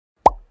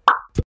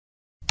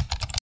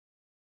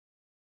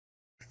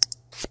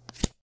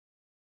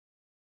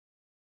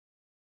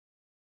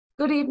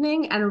Good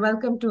evening and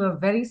welcome to a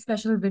very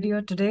special video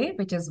today,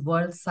 which is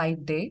World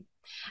Sight Day.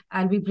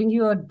 And we bring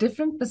you a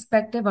different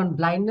perspective on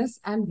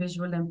blindness and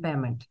visual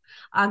impairment.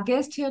 Our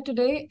guest here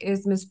today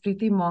is Ms.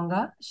 Preeti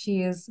Monga.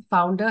 She is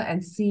founder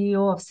and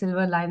CEO of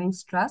Silver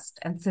Linings Trust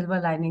and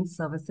Silver Linings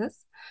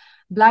Services.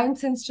 Blind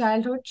since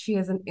childhood, she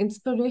is an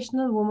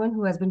inspirational woman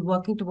who has been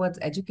working towards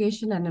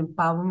education and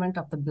empowerment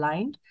of the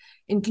blind,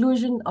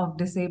 inclusion of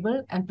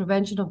disabled, and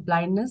prevention of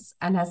blindness,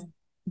 and has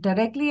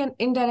directly and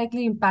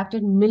indirectly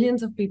impacted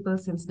millions of people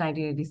since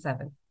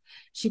 1987.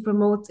 She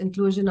promotes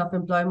inclusion of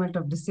employment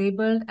of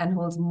disabled and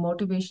holds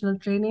motivational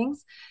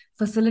trainings,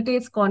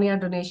 facilitates cornea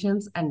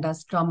donations, and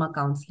does trauma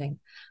counseling.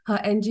 Her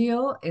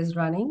NGO is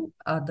running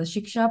the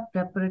Shiksha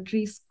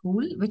Preparatory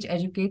School, which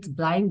educates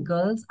blind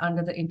girls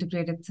under the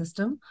integrated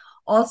system,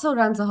 also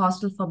runs a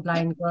hostel for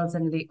blind girls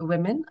and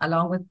women,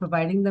 along with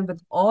providing them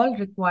with all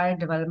required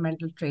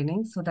developmental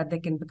training so that they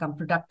can become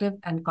productive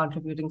and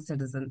contributing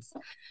citizens.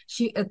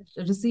 She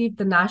received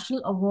the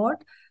National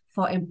Award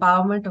for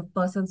Empowerment of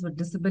Persons with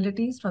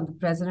Disabilities from the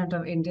President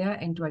of India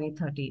in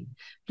 2013.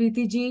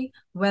 Preeti ji,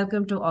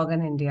 welcome to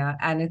Organ India,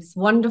 and it's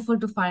wonderful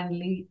to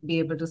finally be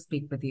able to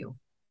speak with you.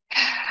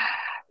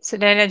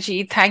 Sunena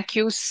ji, thank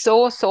you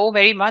so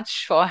very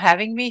much for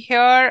having me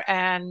here.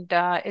 And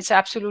it's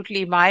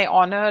absolutely my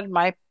honor,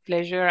 my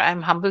pleasure.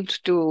 I'm humbled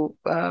to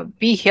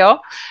be here.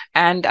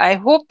 And I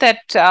hope that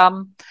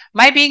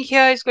my being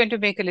here is going to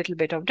make a little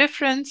bit of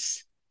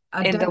difference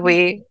in the Definitely.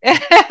 way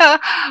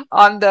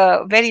on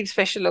the very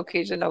special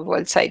occasion of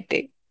World Sight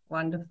Day.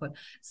 Wonderful.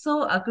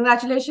 So,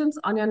 congratulations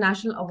on your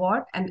national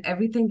award and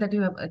everything that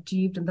you have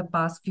achieved in the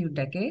past few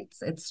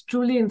decades. It's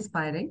truly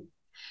inspiring.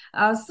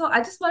 So, I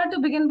just wanted to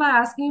begin by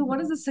asking you,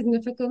 what is the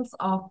significance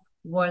of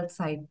World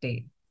Sight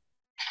Day?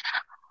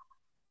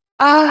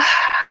 Uh,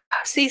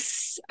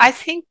 I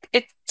think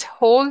it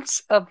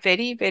holds a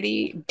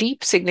very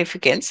deep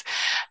significance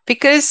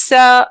because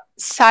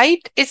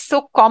sight is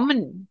so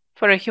common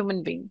for a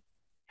human being.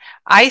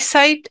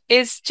 Eyesight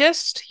is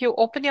just you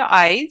open your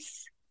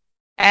eyes,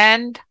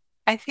 and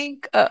I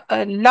think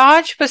a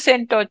large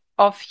percent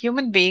of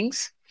human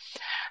beings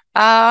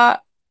uh,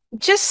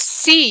 just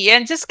see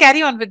and just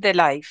carry on with their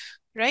life,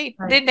 right?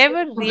 Right. They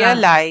never For granted.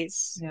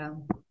 realize, Yeah.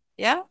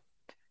 yeah.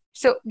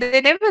 So they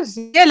never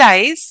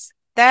realize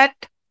that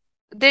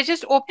they're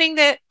just opening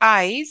their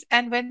eyes,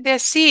 and when they're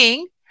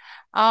seeing,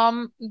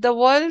 the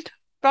world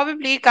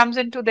probably comes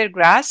into their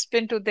grasp,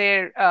 into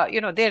their,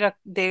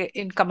 they're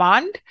in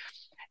command,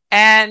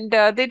 and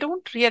they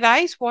don't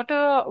realize what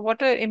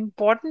a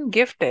important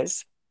gift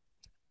is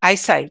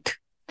eyesight,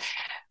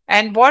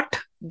 and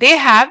what they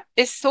have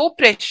is so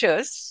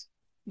precious,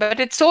 but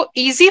it's so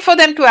easy for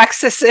them to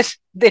access it.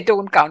 They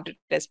don't count it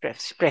as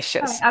Right.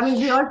 precious. I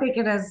mean, we all take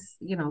it as,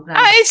 granted.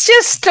 It's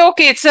just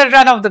okay. It's a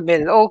run of the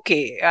mill.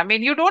 Okay. I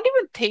mean, you don't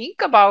even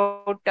think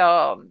about,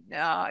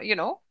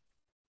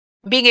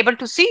 being able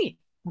to see.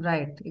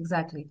 Right.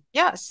 Exactly.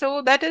 Yeah.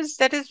 So that is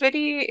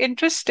very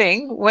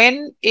interesting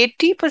when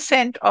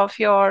 80% of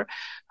your,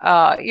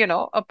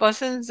 a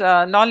person's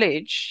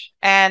knowledge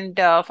and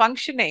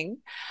functioning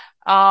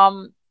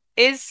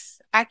is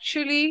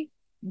actually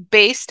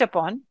based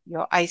upon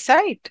your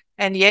eyesight,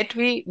 and yet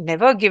we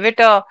never give it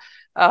a,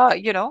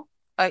 you know,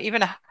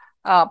 even a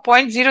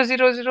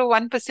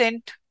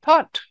 0.0001%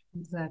 thought.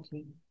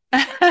 Exactly.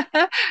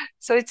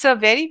 So it's a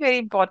very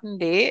important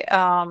day.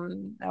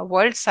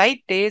 World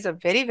Sight Day is a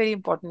very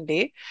important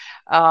day,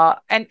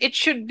 and it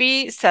should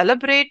be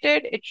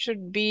celebrated. It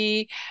should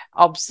be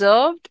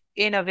observed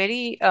in a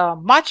very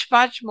much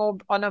more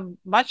on a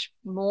much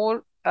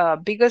more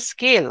bigger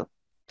scale,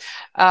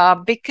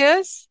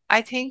 because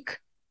I think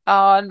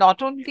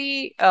not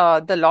only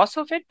the loss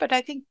of it, but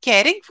I think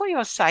caring for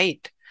your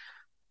sight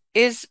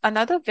is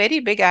another very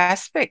big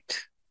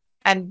aspect,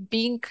 and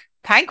being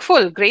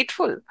thankful,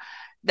 grateful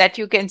that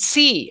you can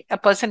see, a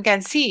person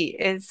can see,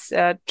 is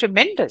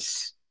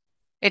tremendous.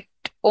 It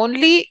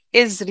only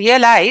is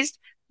realized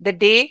the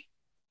day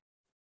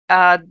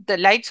the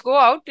lights go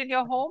out in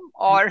your home,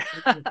 or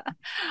Exactly.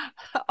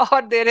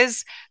 or there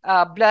is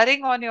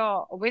blurring on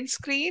your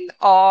windscreen,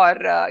 or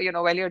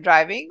while you're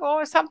driving,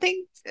 or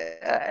something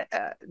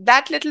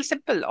that little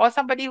simple, or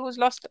somebody who's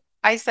lost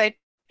eyesight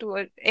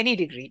to any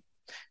degree.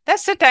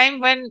 That's the time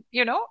when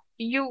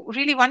you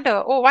really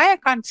wonder, oh, why I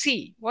can't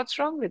see, what's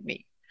wrong with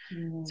me. So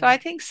Mm. I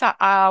think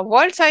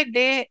World Sight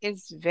Day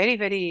is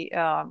very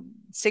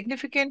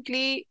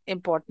significantly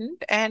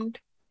important, and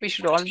we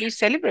should all be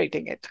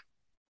celebrating it.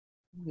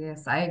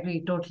 Yes, I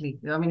agree totally.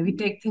 I mean, we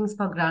take things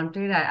for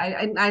granted.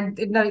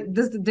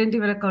 This didn't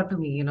even occur to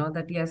me,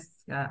 that yes,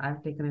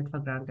 I've taken it for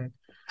granted.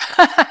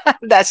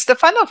 That's the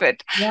fun of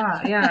it.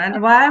 Yeah, yeah.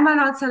 And why am I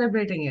not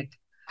celebrating it?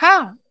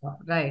 Huh?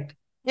 Right.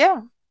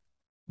 Yeah.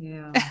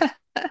 Yeah.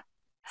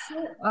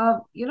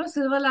 So,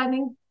 Silver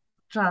Lining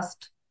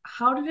Trust,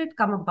 how did it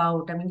come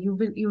about? I mean, you've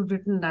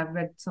written, I've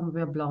read some of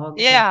your blogs and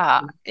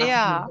Yeah. parts of your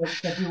Yeah.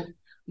 books that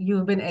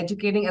you've been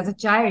educating as a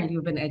child,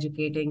 you've been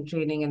educating,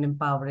 training, and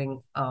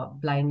empowering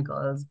blind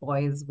girls,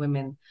 boys,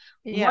 women.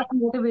 Yeah. What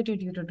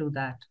motivated you to do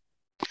that?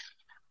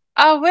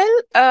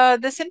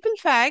 The simple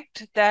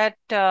fact that,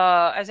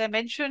 as I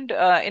mentioned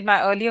in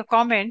my earlier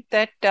comment,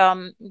 that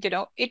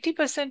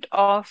 80%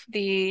 of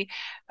the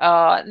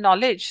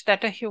knowledge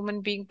that a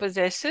human being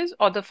possesses,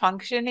 or the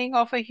functioning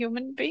of a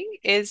human being,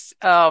 is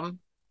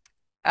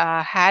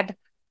had,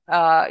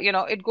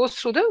 it goes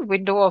through the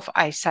window of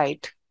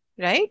eyesight,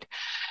 right?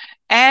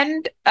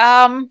 And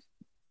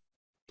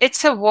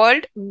it's a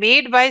world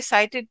made by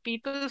sighted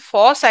people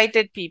for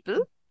sighted people,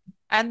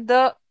 and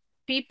the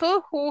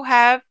people who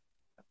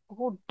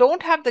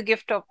don't have the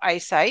gift of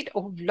eyesight,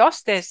 or who've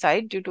lost their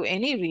sight due to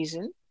any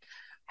reason,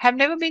 have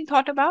never been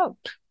thought about.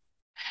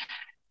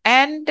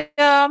 And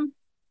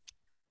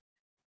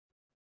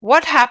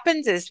what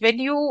happens is, when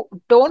you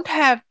don't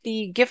have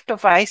the gift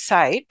of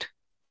eyesight,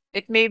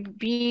 it may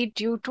be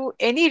due to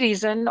any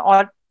reason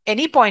or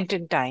any point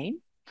in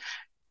time.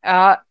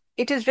 Uh,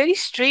 it is very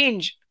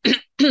strange.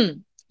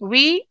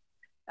 we,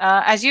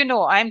 as you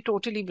know, I'm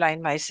totally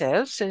blind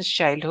myself since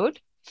childhood.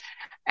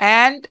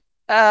 And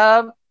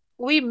um,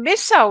 we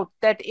miss out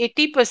that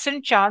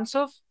 80% chance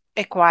of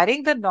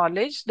acquiring the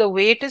knowledge the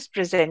way it is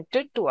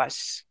presented to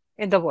us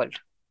in the world.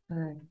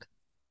 Correct.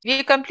 We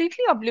are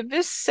completely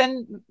oblivious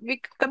and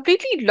we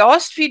completely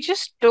lost. We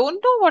just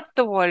don't know what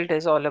the world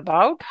is all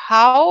about,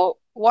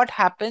 what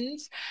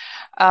happens,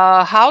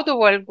 how the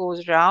world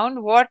goes round,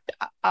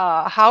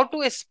 how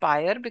to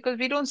aspire, because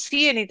we don't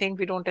see anything,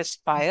 we don't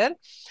aspire.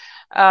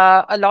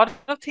 A lot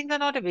of things are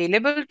not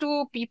available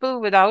to people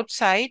without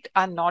sight,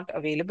 are not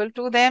available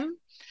to them.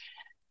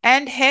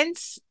 And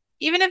hence,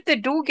 even if they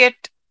do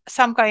get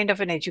some kind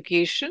of an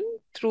education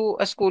through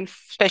a school,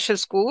 special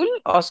school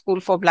or school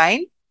for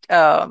blind,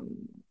 um,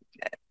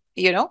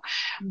 you know,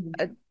 Mm.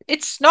 uh,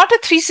 it's not a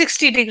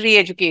 360-degree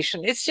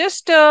education. It's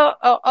just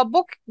a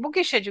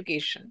bookish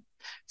education.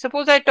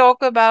 Suppose I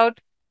talk about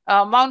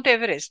Mount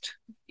Everest,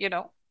 you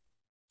know.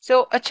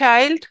 So a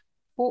child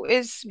who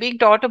is being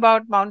taught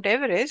about Mount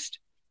Everest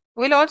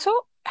will also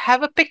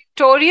have a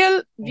pictorial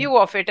Right. view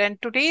of it.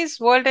 And today's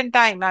world and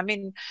time, I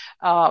mean,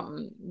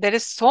 there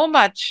is so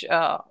much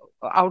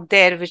out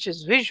there which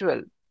is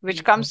visual,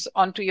 which Mm. comes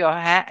onto your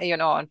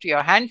onto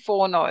your hand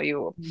phone, or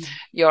Mm.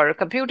 your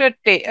computer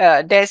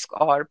desk,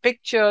 or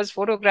pictures,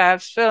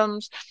 photographs,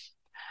 films.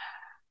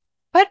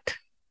 But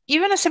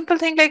even a simple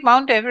thing like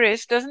Mount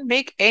Everest doesn't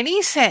make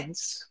any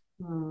sense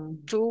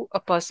Mm. to a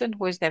person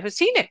who has never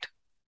seen it.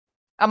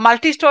 A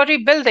multi-story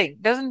building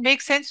doesn't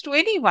make sense to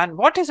anyone.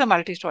 What is a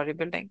multi-story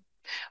building?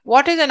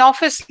 What is an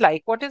office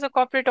like? What is a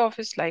corporate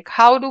office like?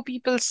 How do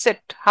people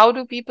sit? How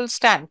do people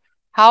stand?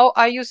 How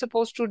are you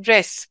supposed to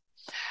dress?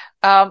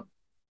 Um,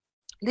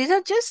 these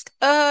are just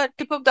a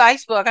tip of the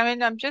iceberg. I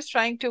mean, I'm just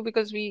trying to,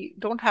 because we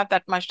don't have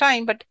that much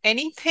time, but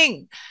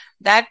anything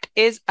that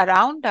is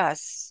around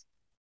us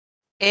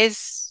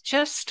is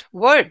just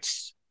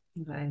words.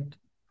 Right.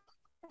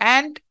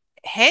 And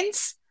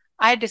hence,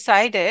 I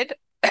decided,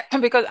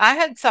 because I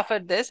had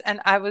suffered this, and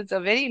I was a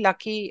very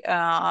lucky,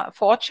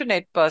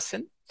 fortunate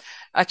person,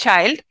 a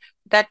child,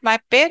 that my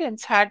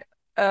parents had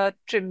a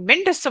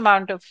tremendous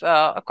amount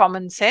of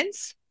common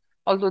sense,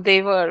 although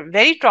they were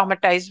very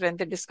traumatized when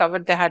they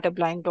discovered they had a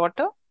blind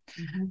daughter.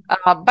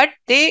 Mhm. But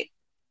they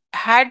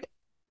had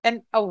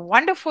a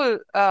wonderful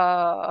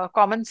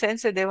common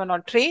sense, that they were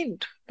not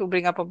trained to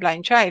bring up a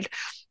blind child.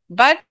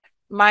 But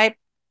my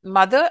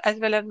mother, as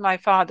well as my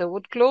father,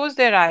 would close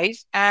their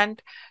eyes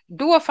and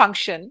do a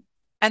function,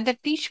 and then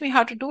teach me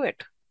how to do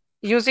it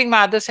using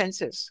my other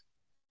senses.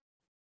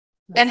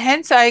 And That's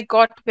hence I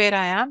got where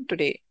I am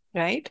today,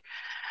 right?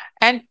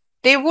 And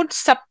they would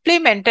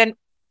supplement. And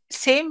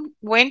same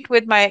went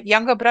with my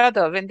younger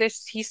brother. When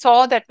he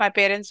saw that my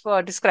parents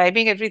were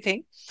describing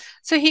everything,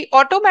 so he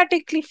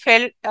automatically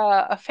fell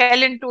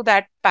into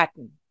that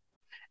pattern.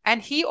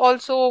 And he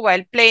also,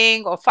 while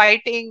playing or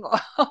fighting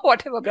or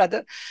whatever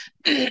brother,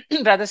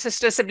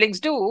 sister, siblings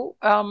do,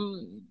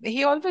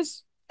 he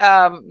always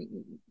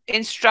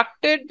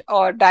instructed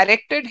or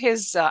directed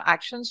his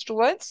actions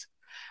towards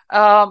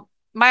um,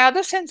 my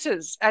other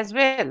senses as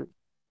well.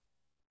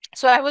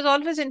 So I was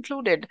always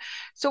included.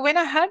 So when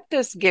I had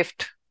this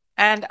gift,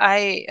 and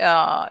I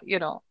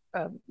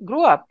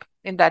grew up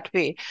in that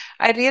way,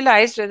 I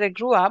realized, as I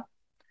grew up,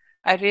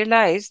 I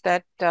realized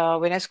that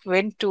when I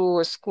went to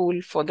a school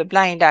for the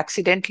blind,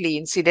 accidentally,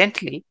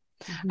 incidentally,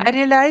 I Mhm.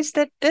 realized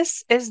that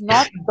this is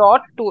not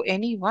taught to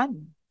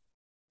anyone.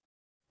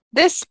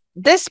 This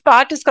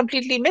part is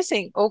completely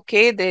missing.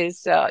 Okay,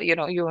 there's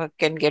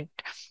can get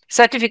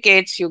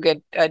certificates, you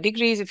get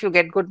degrees if you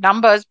get good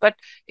numbers, but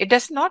it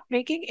does not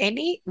making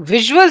any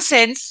visual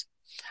sense,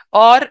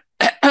 or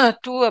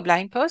to a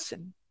blind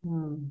person.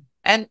 Mm.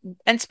 And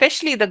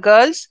especially the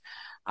girls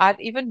are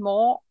even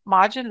more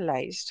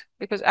marginalized,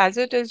 because as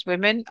it is,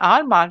 women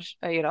are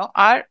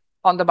are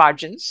on the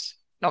margins,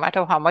 no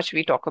matter how much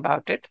we talk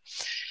about it.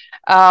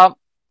 uh,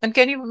 and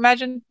can you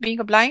imagine being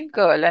a blind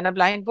girl and a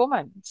blind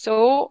woman?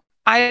 So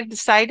I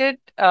decided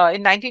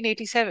in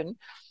 1987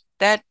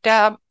 that,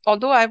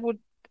 although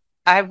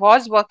I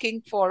was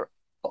working for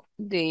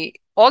the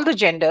all the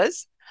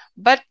genders,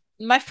 but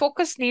my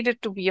focus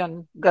needed to be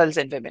on girls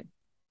and women.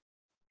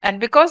 And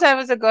because I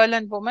was a girl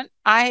and woman,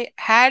 I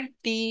had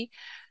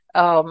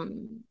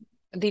um,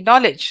 the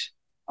knowledge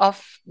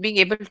of being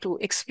able to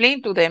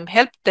explain to them,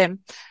 help them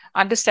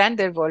understand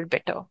their world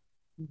better,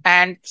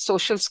 and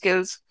social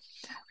skills,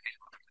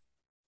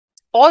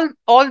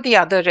 all the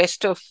other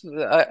rest of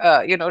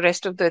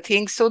rest of the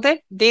things, so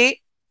that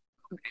they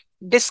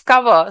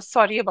discover.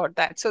 Sorry about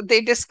that. So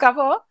they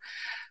discover.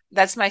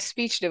 That's my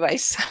speech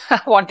device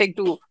wanting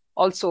to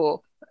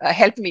also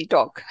help me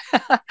talk.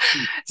 Wow.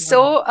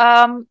 So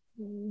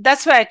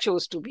that's why I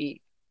chose to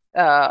be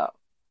uh,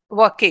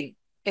 working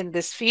in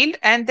this field.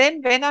 And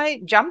then when I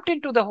jumped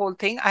into the whole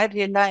thing, I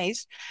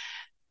realized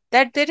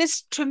that there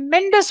is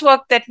tremendous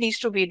work that needs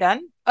to be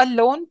done. A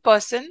lone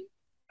person,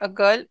 a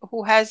girl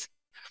who has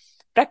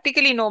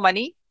practically no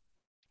money,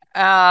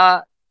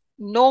 uh,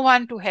 no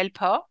one to help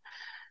her,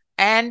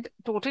 and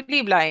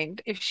totally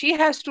blind, if she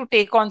has to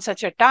take on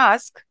such a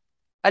task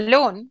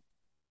alone,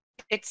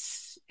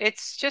 it's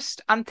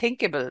just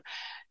unthinkable.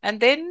 And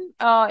then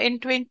in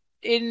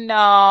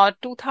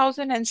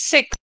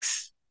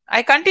 2006,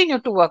 I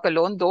continued to work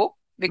alone, though,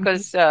 Mhm.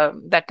 because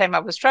that time I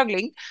was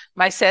struggling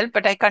myself,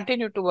 but I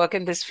continued to work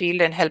in this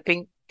field and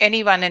helping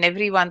anyone and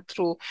everyone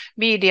through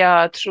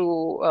media,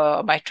 through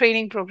my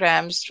training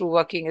programs, through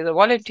working as a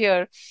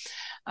volunteer,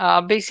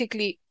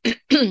 basically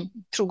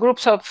through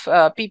groups of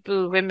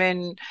people,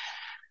 women.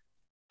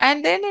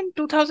 And then in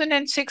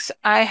 2006,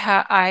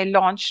 I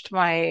launched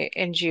my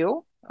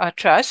NGO, a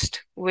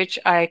trust, which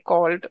I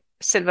called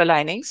Silver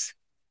Linings.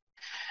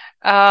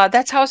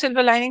 That's how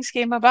Silver Linings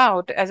came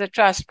about as a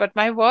trust. But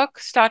my work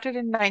started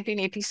in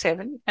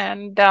 1987,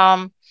 and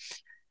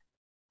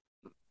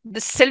the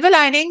Silver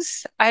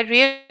Linings, I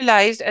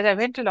realized as I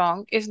went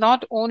along, is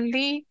not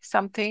only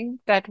something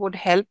that would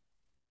help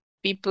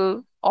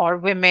people or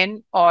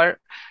women or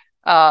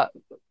uh,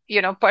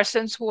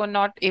 persons who are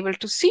not able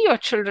to see or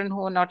children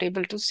who are not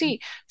able to see.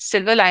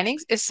 Silver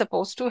linings is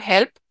supposed to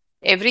help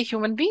every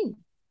human being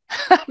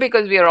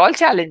because we are all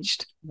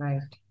challenged.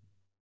 Right.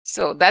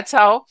 So that's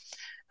how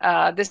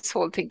this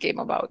whole thing came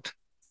about.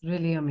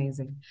 Really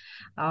amazing.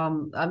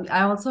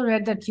 I also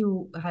read that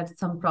you had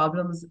some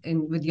problems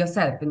in with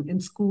yourself in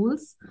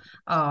schools.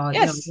 You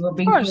Yes, were of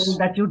being told course.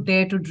 that you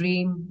dare to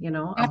dream,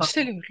 about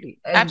Absolutely.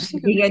 being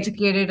Absolutely.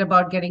 educated,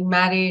 about getting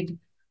married,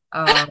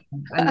 uh,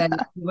 and then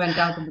you went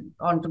out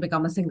on to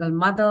become a single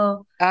mother.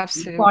 You fought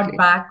Absolutely.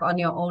 back on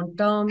your own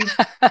terms.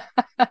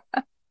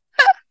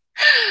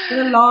 It's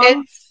a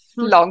long, It's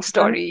fruitful long journey.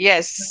 story.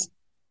 Yes.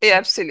 Yeah,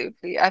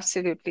 absolutely.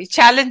 Absolutely.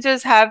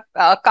 Challenges have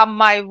come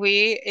my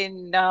way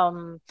in,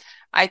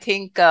 I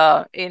think,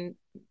 in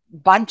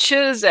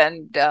bunches,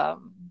 and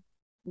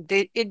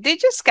they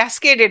just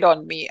cascaded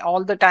on me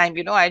all the time.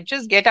 I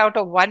just get out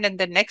of one and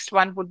the next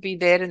one would be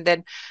there, and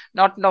then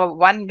not no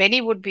one,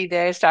 many would be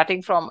there,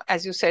 starting from,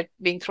 as you said,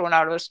 being thrown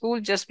out of school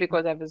just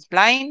because I was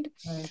blind,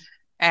 Right,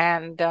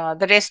 and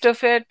the rest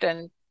of it.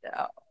 And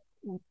uh,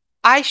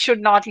 I should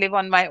not live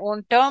on my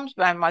own terms.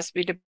 I must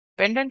be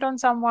dependent on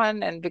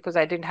someone. And because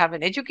I didn't have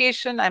an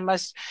education, I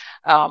must,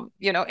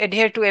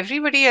 adhere to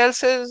everybody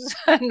else's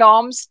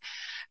norms.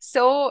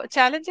 So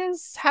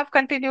challenges have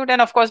continued.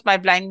 And of course, my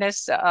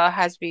blindness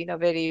has been a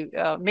very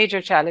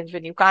major challenge.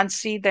 When you can't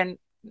see, then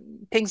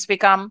things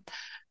become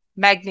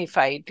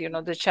magnified,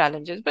 the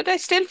challenges. But I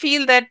still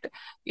feel that,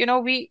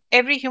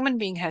 every human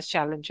being has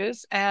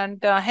challenges. And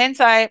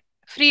hence I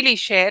freely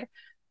share.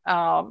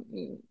 Um,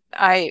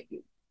 I,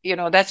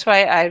 that's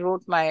why I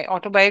wrote my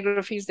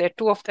autobiographies. There are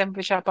two of them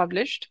which are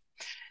published.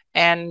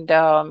 And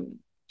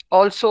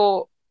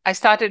also, I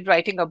started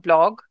writing a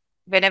blog.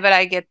 Whenever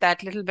I get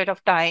that little bit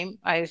of time,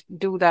 I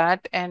do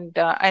that. And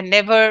I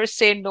never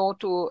say no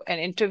to an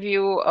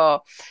interview, a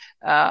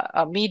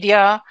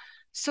media,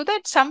 so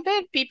that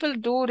somewhere people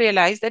do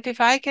realize that if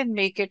I can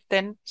make it,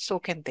 then so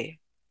can they.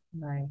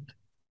 right,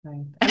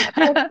 right. And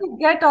where did you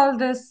get all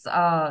this,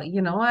 at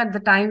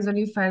the times when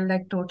you felt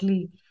like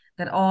totally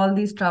that all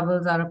these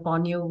troubles are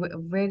upon you,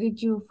 where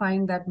did you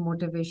find that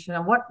motivation?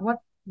 And what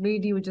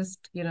made you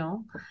just,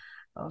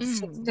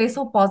 Mm. stay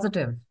so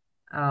positive,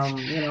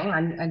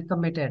 and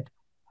committed?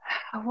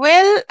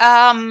 Well,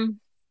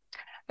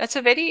 that's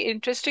a very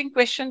interesting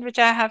question, which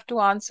I have to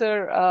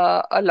answer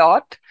a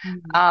lot.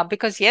 Mhm.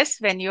 Because, yes,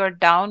 when you're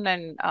down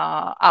and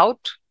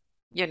out,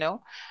 you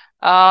know,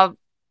 uh,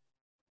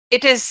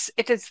 it is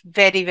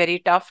very, very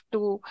tough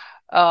to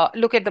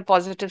look at the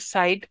positive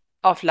side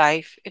of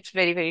life. It's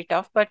very, very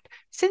tough. But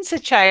since a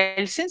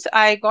child, since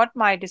I got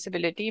my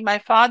disability, my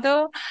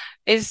father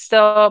is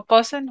the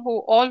person who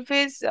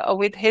always,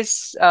 with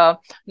his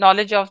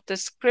knowledge of the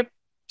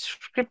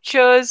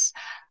scriptures,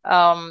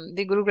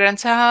 the Guru Granth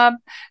Sahib,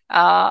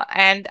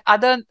 and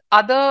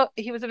other,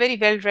 he was a very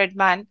well read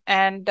man,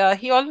 and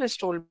he always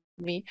told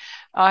me,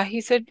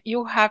 he said,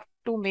 you have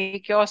to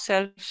make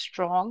yourself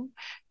strong.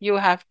 You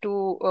have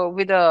to,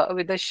 with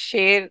a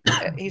share,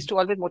 he used to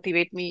always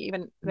motivate me,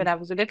 even when I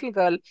was a little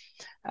girl.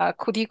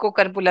 खुद ही को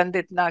कर बुलंद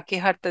इतना कि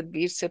हर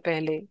तदबीर से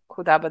पहले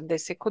खुदा बंदे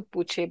से खुद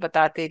पूछे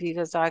बता तेरी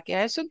रजा क्या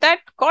है. So that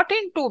got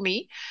into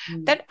me,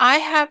 Mm. that I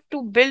have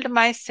to build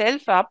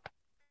myself up,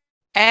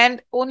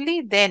 and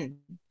only then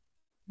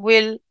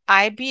will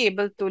I be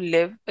able to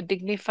live a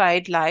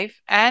dignified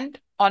life and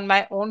on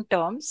my own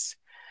terms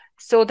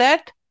so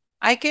that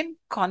I can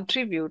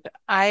contribute.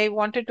 I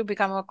wanted to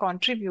become a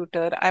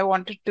contributor. I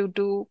wanted to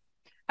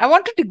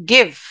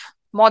give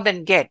more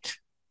than get,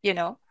 you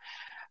know,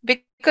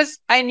 because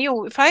I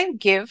knew if I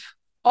give,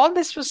 all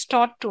this was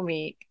taught to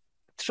me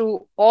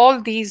through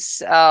all these,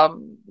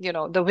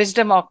 the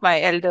wisdom of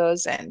my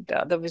elders and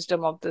the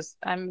wisdom of this.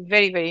 I'm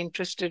very, very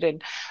interested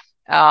in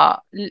uh,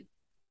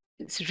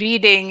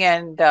 reading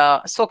and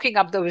soaking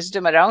up the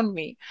wisdom around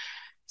me.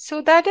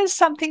 So that is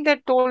something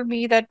that told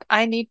me that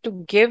I need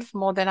to give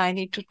more than I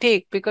need to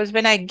take, because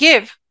when I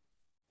give,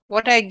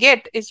 what I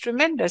get is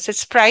tremendous.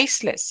 It's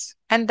priceless.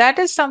 And that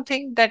is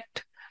something that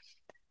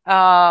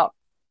uh,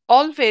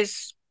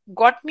 always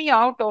got me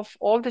out of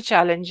all the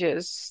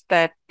challenges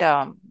that,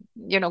 got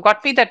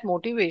me that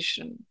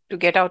motivation to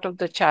get out of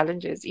the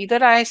challenges.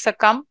 Either I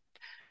succumb,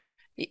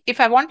 if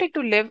I wanted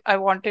to live, I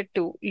wanted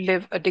to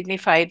live a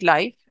dignified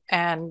life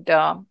and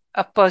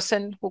a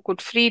person who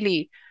could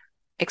freely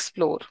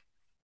explore.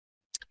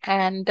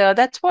 And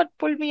that's what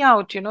pulled me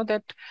out,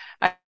 that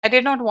I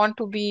did not want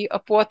to be a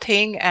poor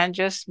thing and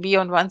just be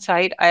on one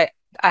side. I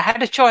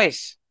had a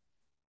choice,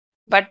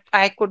 but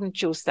I couldn't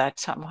choose that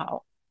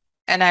somehow.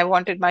 And I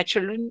wanted my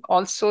children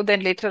also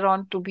then later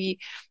on to be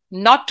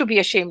not to be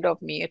ashamed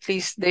of me. At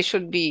least they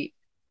should be,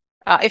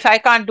 if I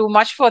can't do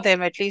much for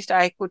them, at least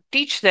I could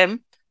teach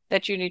them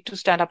that you need to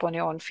stand up on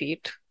your own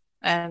feet.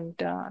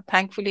 And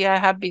thankfully, I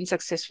have been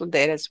successful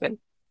there as well.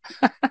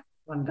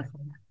 Wonderful.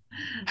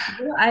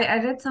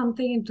 I read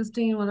something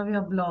interesting in one of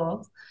your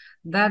blogs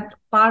that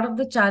part of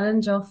the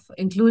challenge of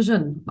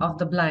inclusion of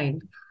the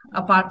blind,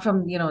 apart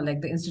from,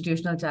 like the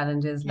institutional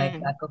challenges like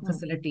Mm, lack of mm.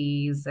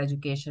 facilities,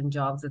 education,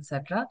 jobs,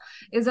 etc.,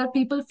 is that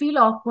people feel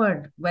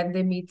awkward when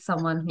they meet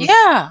someone who's,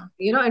 Yeah,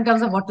 in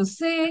terms of what to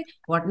say,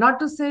 what not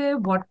to say,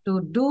 what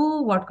to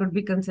do, what could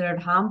be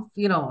considered harmful,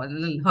 a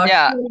little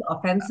yeah, hurtful,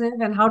 offensive,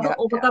 and how to yeah, yeah,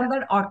 overcome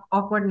that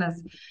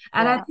awkwardness.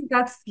 And I yeah. think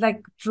that's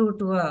like true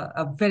to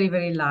a very,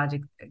 very large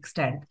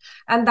extent,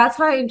 and that's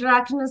why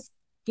interaction is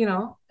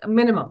a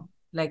minimum.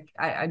 Like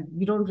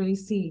we don't really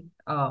see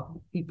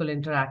people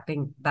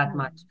interacting that Mm,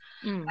 much.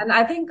 mm. And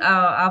I think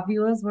our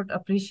viewers would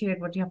appreciate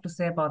what you have to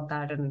say about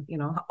that, and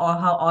or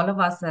how all of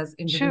us as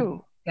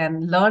individuals True.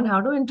 can learn how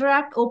to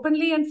interact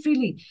openly and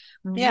freely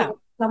with Yeah.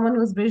 someone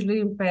who's visually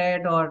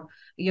impaired, or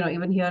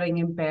even hearing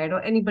impaired,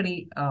 or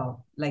anybody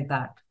like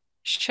that.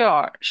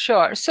 Sure,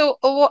 sure. So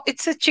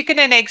it's a chicken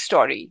and egg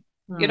story.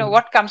 Hmm.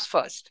 What comes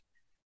first?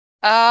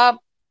 Uh,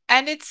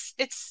 and it's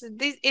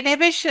these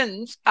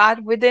inhibitions are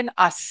within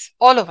us,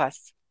 all of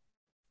us.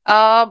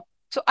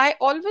 So I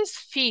always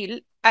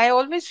feel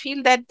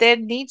that there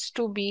needs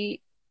to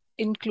be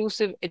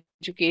inclusive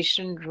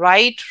education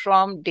right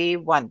from day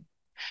one.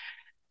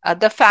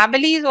 The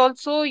families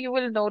also, you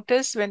will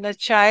notice when a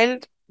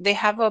child, they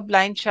have a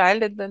blind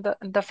child in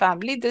the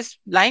family, this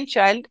blind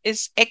child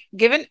is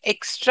given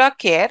extra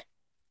care,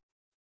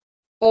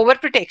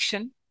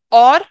 overprotection,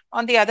 or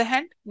on the other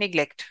hand,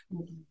 neglect,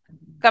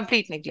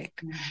 complete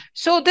neglect. Hmm.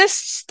 So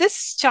this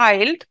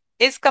child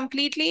is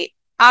completely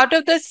out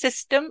of the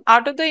system,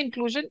 out of the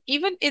inclusion,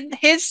 even in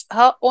his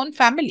her own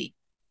family,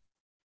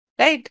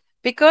 right?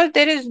 Because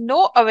there is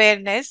no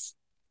awareness.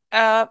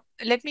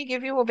 Let me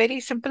give you a very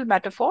simple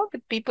metaphor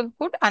that people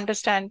could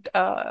understand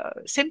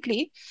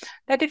simply,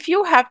 that if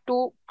you have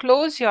to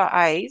close your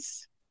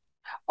eyes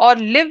or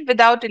live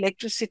without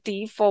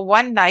electricity for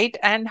one night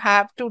and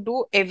have to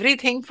do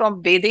everything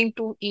from bathing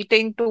to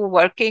eating to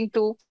working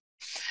to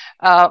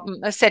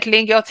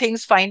settling your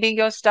things, finding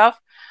your stuff,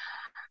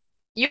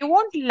 you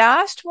won't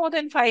last more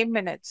than 5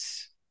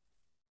 minutes,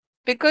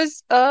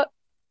 because a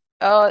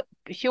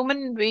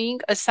human being,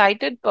 a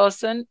sighted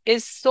person,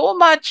 is so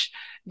much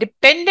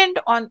dependent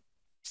on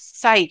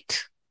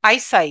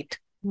eyesight,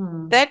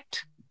 Hmm.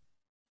 that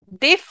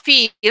they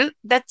feel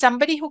that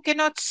somebody who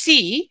cannot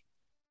see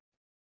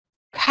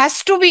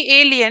has to be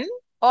alien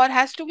or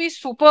has to be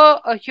super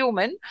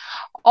human,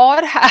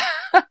 or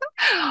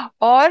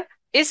or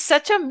is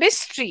such a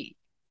mystery.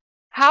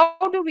 How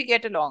do we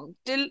get along?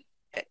 Till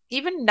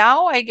even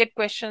now, I get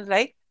questions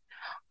like,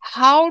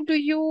 how do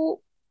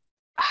you,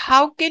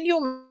 how can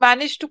you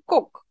manage to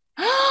cook?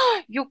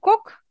 You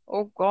cook?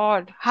 Oh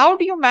God. How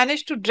do you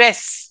manage to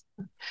dress?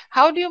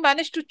 How do you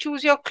manage to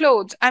choose your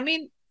clothes? I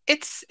mean,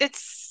 it's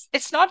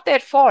not their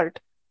fault.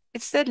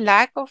 It's the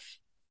lack of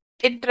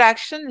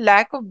interaction,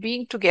 lack of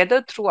being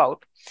together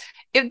throughout.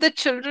 If the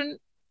children,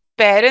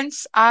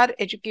 parents are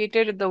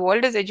educated, if the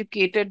world is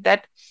educated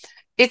that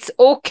it's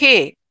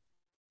okay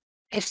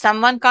if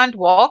someone can't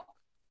walk,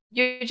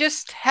 you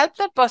just help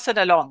that person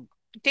along,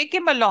 take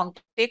him along,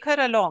 take her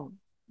along.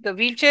 The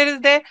wheelchair is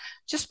there,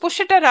 just push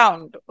it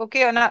around,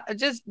 okay, and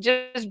just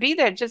be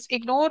there, just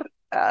ignore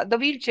the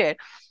wheelchair.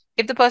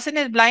 If the person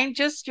is blind,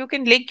 just you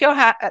can link your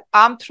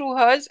arm through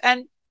hers,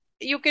 and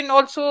you can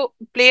also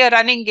play a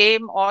running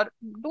game or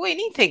do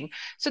anything.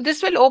 So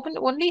this will open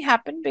only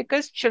happen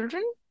because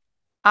children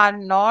are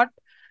not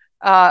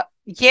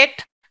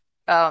yet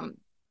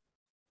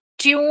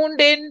tuned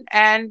in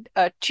and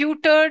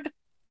tutored.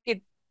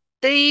 Okay,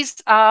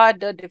 These are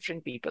the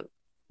different people.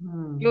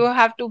 You Hmm.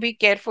 have to be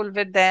careful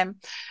with them.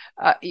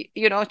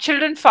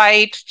 Children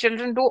fight,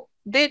 children do,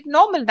 they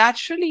normal,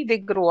 naturally they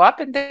grow up,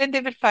 and then they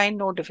will find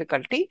no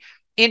difficulty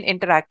in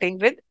interacting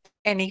with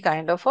any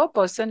kind of a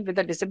person with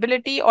a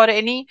disability or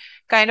any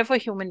kind of a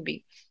human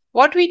being.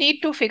 What we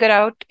need to figure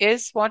out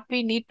is, what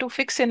we need to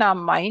fix in our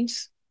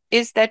minds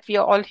is that we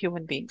are all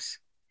human beings.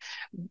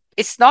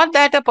 It's not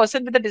that a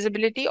person with a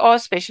disability, or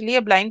especially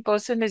a blind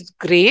person, is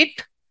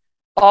great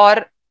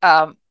or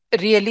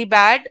really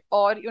bad,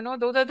 or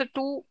those are the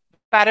two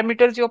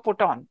parameters you're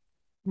put on.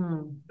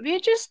 Hmm. We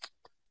just,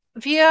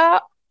 we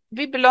are,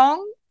 we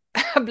belong.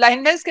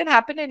 Blindness can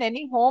happen in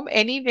any home,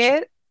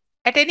 anywhere,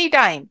 at any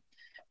time.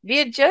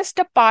 We are just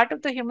a part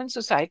of the human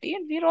society,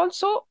 and we're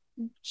also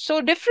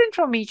so different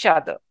from each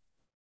other,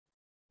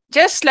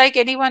 just like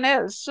anyone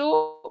else.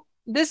 So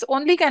this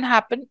only can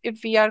happen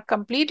if we are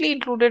completely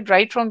included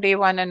right from day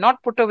one, and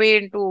not put away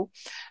into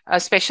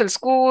special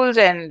schools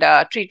and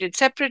treated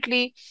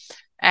separately.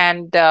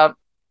 And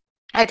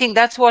I think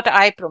that's what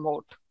I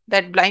promote.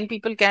 That blind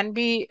people can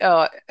be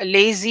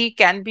lazy,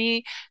 can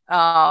be,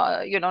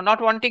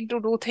 not wanting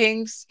to do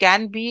things,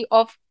 can be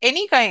of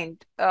any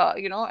kind,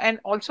 and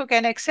also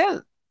can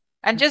excel,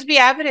 and just be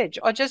average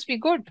or just be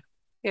good,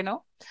 you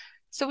know.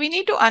 So we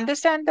need to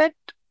understand that,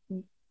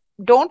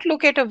 don't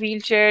look at a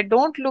wheelchair,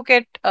 don't look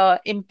at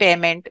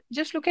impairment,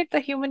 just look at the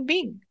human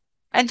being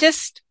and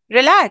just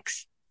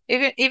relax.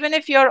 Even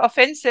if you're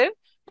offensive,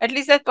 at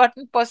least that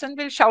person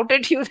will shout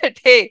at you that,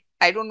 hey,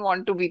 I don't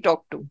want to be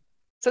talked to.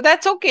 So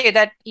that's okay.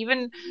 That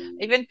even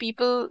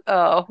people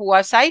who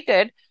are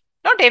sighted,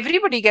 not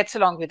everybody gets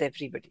along with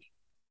everybody.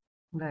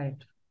 Right.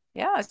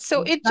 Yeah,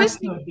 so it That's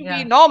just needs good. to be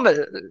Yeah.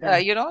 normal, Yeah.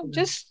 Yeah.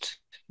 just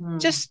Hmm.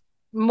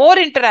 more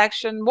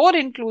interaction, more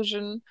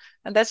inclusion.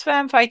 And that's why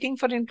I'm fighting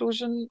for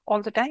inclusion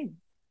all the time.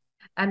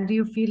 And do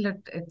you feel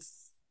that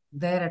it's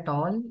there at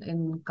all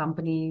in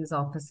companies,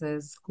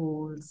 offices,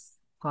 schools,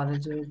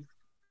 colleges?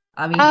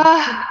 Are we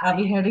Ah, are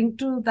we heading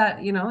to that,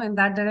 in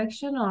that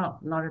direction or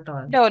not at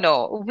all? no,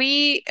 no.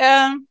 We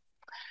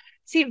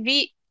see,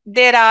 we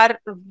there are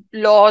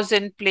laws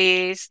in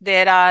place.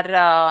 There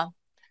are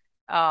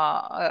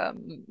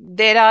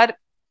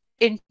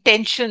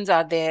intentions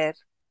are there,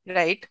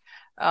 right?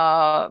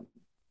 Uh,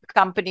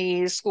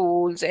 Companies,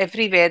 schools,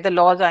 everywhere, the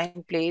laws are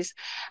in place.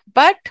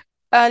 But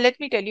let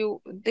me tell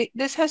you,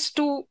 this has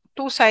two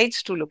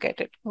sides to look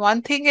at it.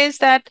 One thing is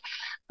that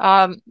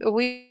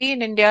we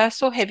in India are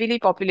so heavily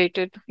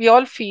populated. We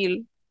all feel,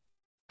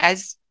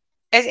 as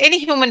any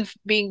human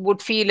being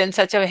would feel in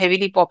such a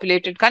heavily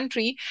populated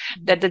country,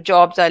 that the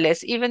jobs are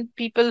less. Even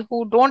people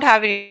who don't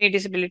have any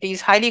disabilities,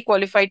 highly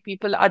qualified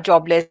people, are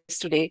jobless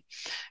today,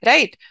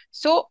 right?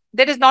 So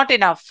there is not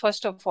enough.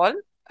 First of all,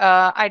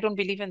 I don't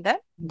believe in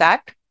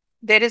that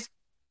there is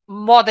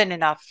more than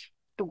enough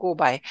to go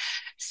by.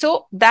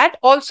 So that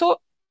also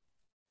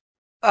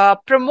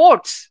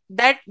promotes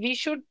that we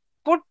should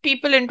put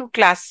people into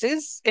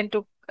classes,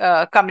 into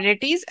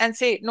communities, and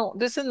say, no,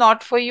 this is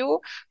not for you.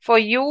 For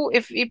you,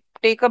 if we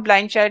take a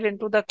blind child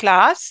into the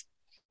class,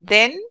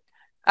 then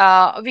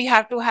we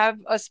have to have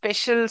a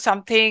special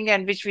something,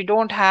 and which we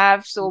don't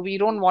have, so we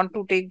don't want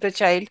to take the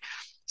child.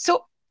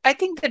 So I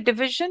think the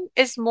division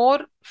is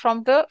more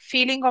from the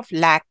feeling of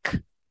lack.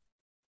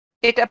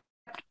 It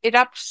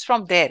erupts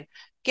from there.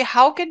 Okay,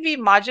 how can we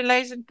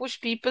marginalize and push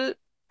people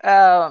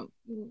uh,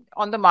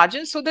 on the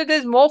margins, so that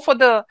there's more for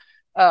the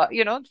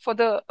for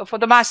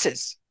the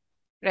masses,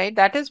 right?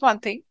 That is one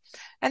thing.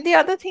 And the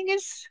other thing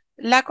is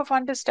lack of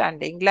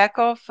understanding, lack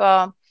of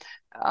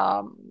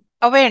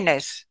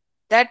awareness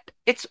that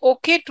it's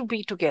okay to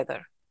be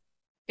together.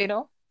 you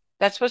know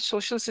that's what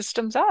social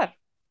systems are.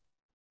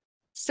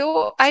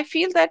 So I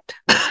feel that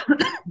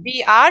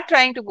we are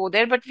trying to go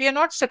there, but we are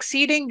not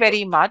succeeding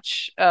very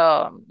much.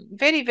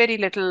 Very, very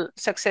little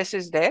success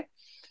is there.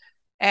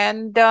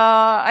 And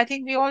I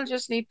think we all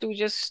just need to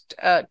just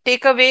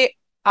take away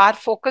our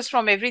focus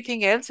from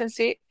everything else and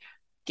say,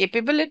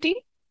 capability,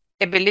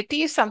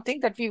 ability is something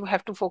that we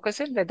have to focus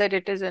in, whether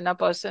it is in a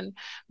person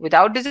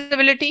without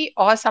disability,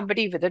 or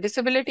somebody with a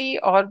disability,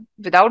 or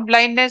without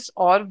blindness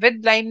or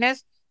with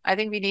blindness. I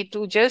think we need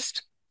to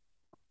just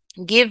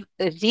give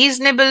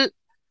reasonable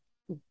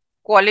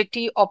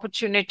quality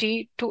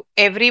opportunity to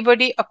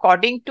everybody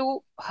according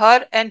to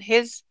her and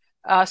his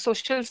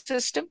social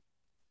system.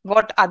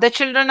 What other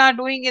children are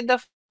doing in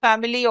the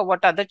family, or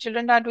what other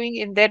children are doing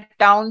in their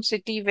town,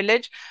 city,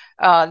 village,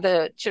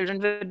 the children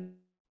with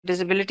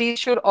disabilities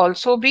should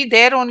also be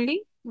there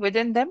only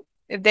within them,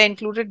 if they're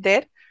included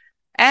there.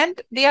 And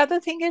the other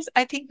thing is,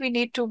 I think we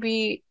need to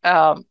be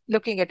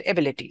looking at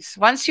abilities.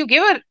 Once you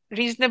give a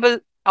reasonable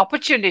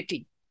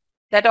opportunity,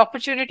 that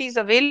opportunity is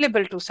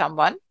available to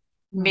someone,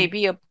 Hmm.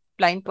 maybe a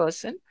blind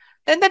person,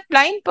 then that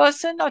blind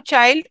person or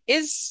child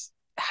is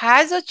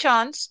has a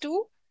chance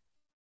to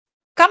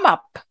come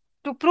up,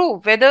 to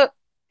prove whether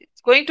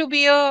it's going to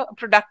be a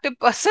productive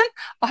person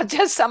or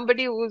just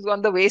somebody who's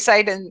on the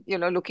wayside and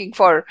looking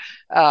for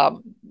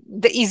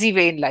the easy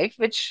way in life,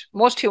 which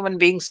most human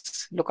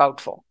beings look out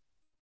for.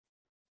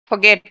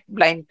 forget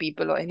blind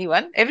people or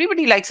anyone.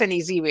 Everybody likes an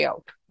easy way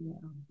out. Yeah.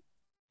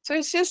 So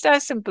it's just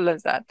as simple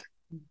as that.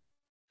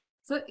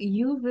 So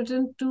you've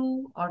written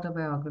two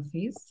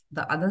autobiographies,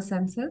 The Other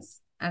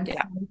Senses and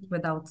Yeah. Flight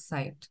Without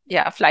Sight.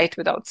 Yeah. Flight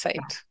without Yeah.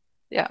 sight.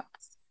 Yeah.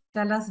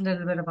 Tell us a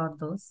little bit about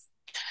those.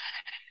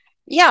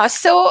 Yeah.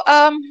 So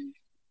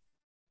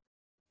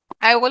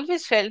I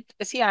always felt,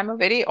 see, I'm a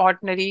very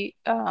ordinary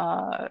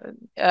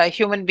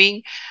human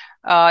being,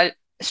 uh,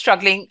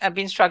 struggling. I've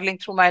been struggling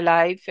through my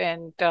life,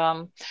 and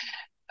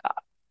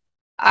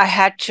I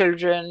had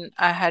children,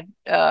 I had,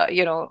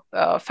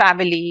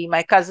 family,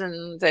 my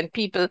cousins and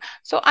people.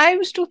 So I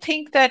used to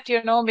think that,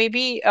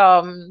 maybe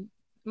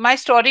my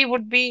story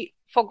would be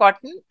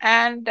forgotten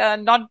and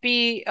not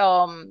be,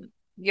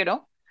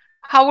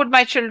 how would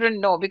my children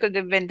know? Because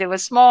when they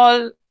were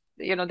small,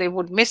 they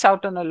would miss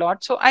out on a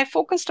lot. So I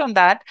focused on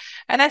that,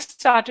 and I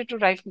started to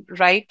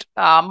write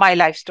my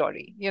life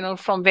story,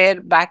 from where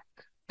back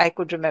I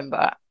could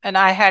remember. And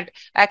I had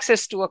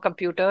access to a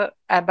computer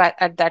at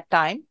that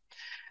time,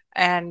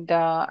 and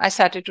I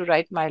started to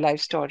write my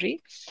life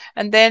story.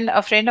 And then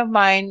a friend of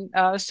mine,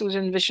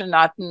 Susan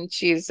Viswanathan,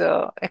 she's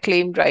a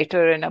acclaimed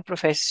writer and a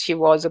professor. She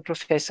was a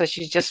professor.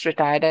 She's just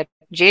retired at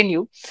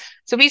JNU.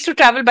 So we used to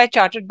travel by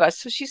chartered bus.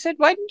 So she said,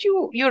 "Why didn't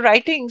you're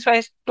writing?" So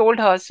I told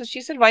her. So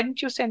she said, "Why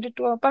didn't you send it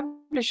to a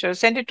publisher?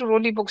 Send it to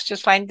Rolly Books.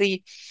 Just find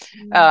the,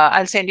 Mm.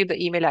 I'll send you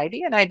the email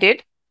ID." And I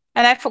did,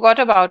 and I forgot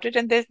about it.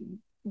 And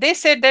they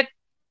said that,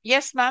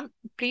 "Yes, ma'am,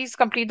 please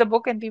complete the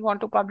book, and we want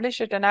to publish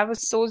it." And I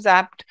was so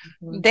zapped.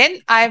 Good. Then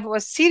I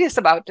was serious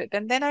about it.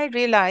 And then I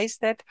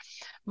realized that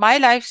my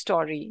life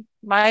story,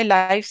 my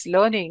life's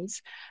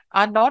learnings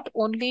are not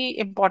only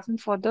important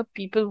for the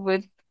people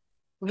with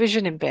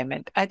vision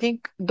impairment. I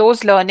think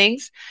those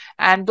learnings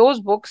and those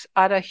books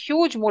are a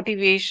huge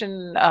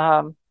motivation,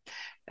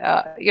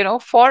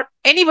 for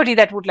anybody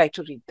that would like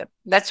to read them.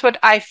 That's what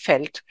I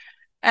felt.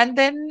 And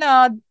then,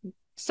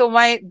 so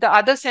the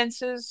other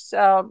senses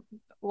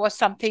was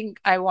something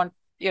I want,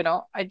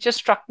 it just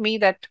struck me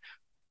that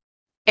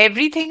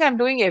everything I'm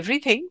doing,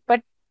 everything,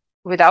 but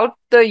without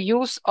the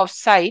use of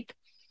sight.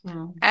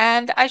 Mm.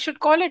 And I should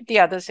call it the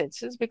other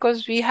senses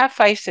because we have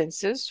five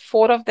senses,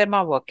 four of them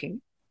are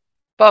working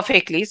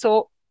perfectly.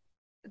 So,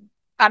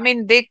 I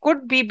mean, they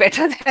could be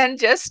better than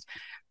just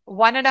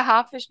one and a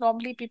half, which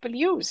normally people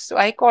use. So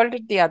I called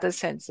it the other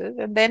senses.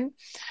 And then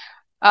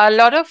a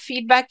lot of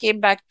feedback came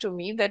back to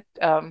me that,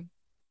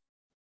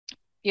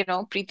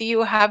 Preeti,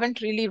 you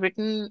haven't really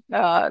written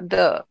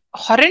the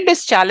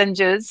horrendous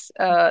challenges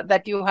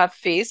that you have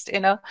faced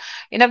in a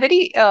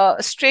very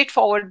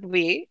straightforward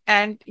way,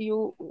 and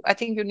I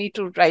think you need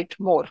to write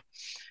more.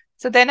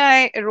 So then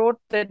I wrote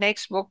the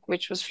next book,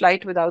 which was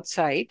Flight Without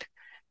Sight.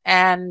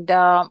 And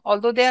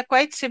although they are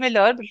quite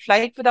similar, but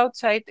Flight Without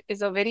Sight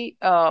is a very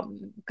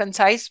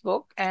concise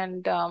book.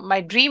 And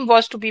my dream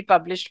was to be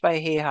published by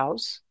Hay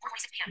House.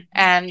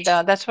 And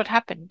that's what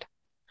happened.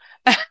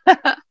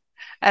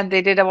 And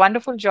they did a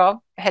wonderful job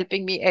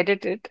helping me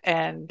edit it.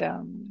 And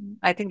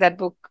I think that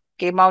book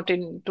came out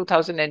in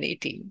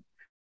 2018.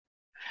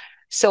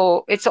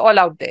 So it's all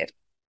out there.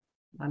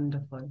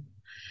 Wonderful.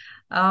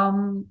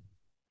 Um,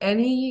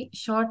 any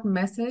short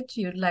message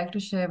you'd like to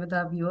share with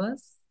our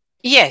viewers?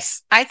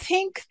 Yes, I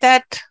think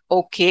that,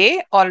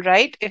 okay, all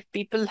right, if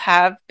people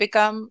have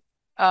become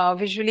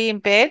visually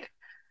impaired,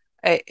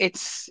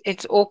 it's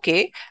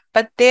okay.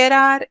 But there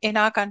are in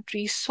our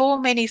country so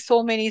many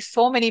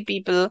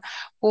people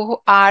who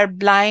are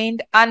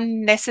blind,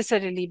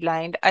 unnecessarily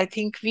blind. I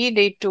think we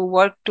need to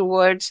work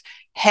towards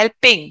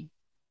helping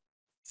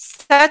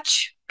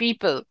such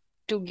people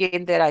to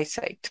gain their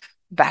eyesight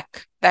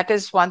back. That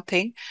is one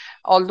thing.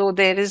 Although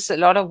there is a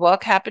lot of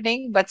work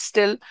happening, but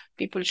still,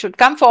 people should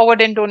come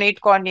forward and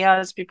donate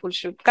corneas. People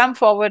should come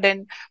forward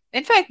and,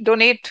 in fact,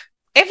 donate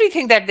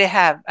everything that they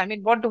have. I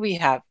mean, what do we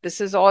have?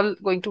 This is all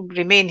going to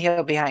remain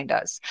here behind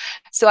us.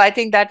 So I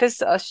think that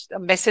is a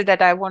message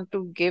that I want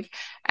to give.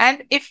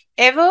 And if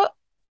ever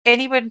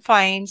anyone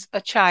finds a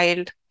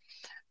child,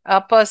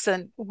 a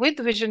person with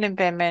vision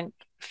impairment,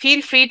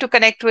 feel free to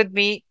connect with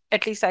me.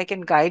 At least I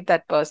can guide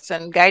that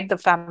person, guide the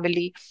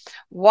family,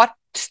 what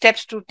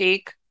steps to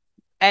take,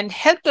 and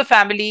help the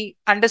family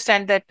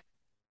understand that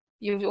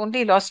you've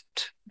only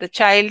lost, the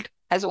child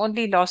has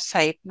only lost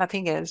sight,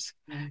 nothing else.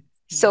 Mm. Mm.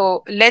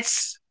 So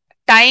let's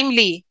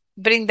timely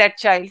bring that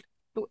child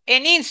to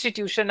any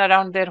institution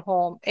around their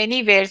home,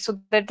 anywhere, so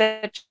that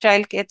the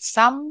child gets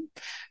some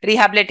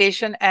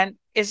rehabilitation and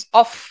is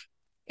off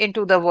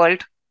into the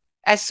world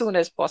as soon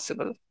as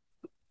possible.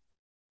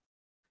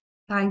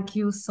 Thank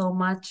you so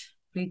much,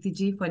 Preeti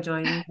ji, for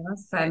joining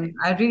us. And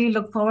Right. I really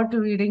look forward to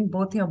reading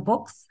both your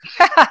books.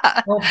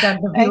 Hope that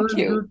the Thank viewers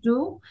you. do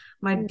too.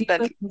 My deepest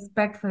That-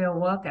 respect for your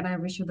work, and I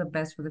wish you the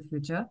best for the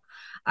future.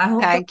 I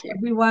hope that Thank you.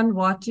 everyone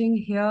watching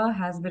here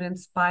has been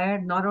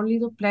inspired not only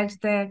to pledge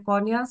their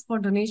corneas for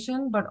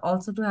donation, but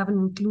also to have an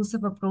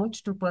inclusive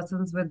approach to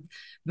persons with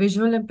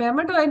visual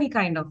impairment or any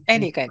kind of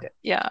Any kind impairment. of,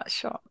 yeah,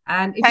 sure.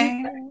 And if you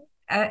Thank,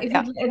 If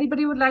Yeah.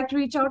 anybody would like to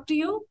reach out to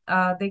you,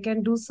 they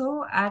can do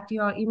so at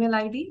your email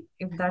ID,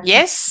 if that's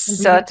Yes,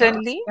 convenient for us.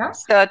 certainly. Yeah.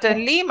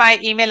 Certainly. My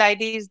email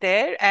ID is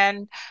there.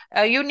 And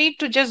you need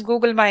to just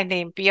Google my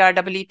name,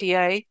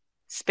 PREETI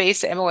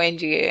space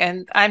MONGA.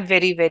 And I'm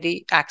very,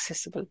 very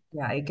accessible.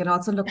 Yeah, you can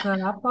also look her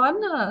up on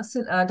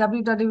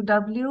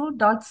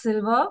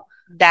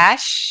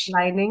Dash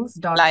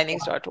www.silverlinings.org.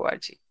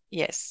 linings.org.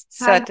 Yes,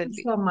 Thank you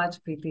certainly. so much,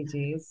 Preeti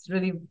ji. It's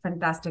really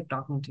fantastic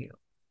talking to you.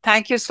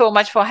 Thank you so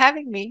much for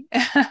having me.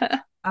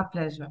 A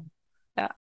pleasure.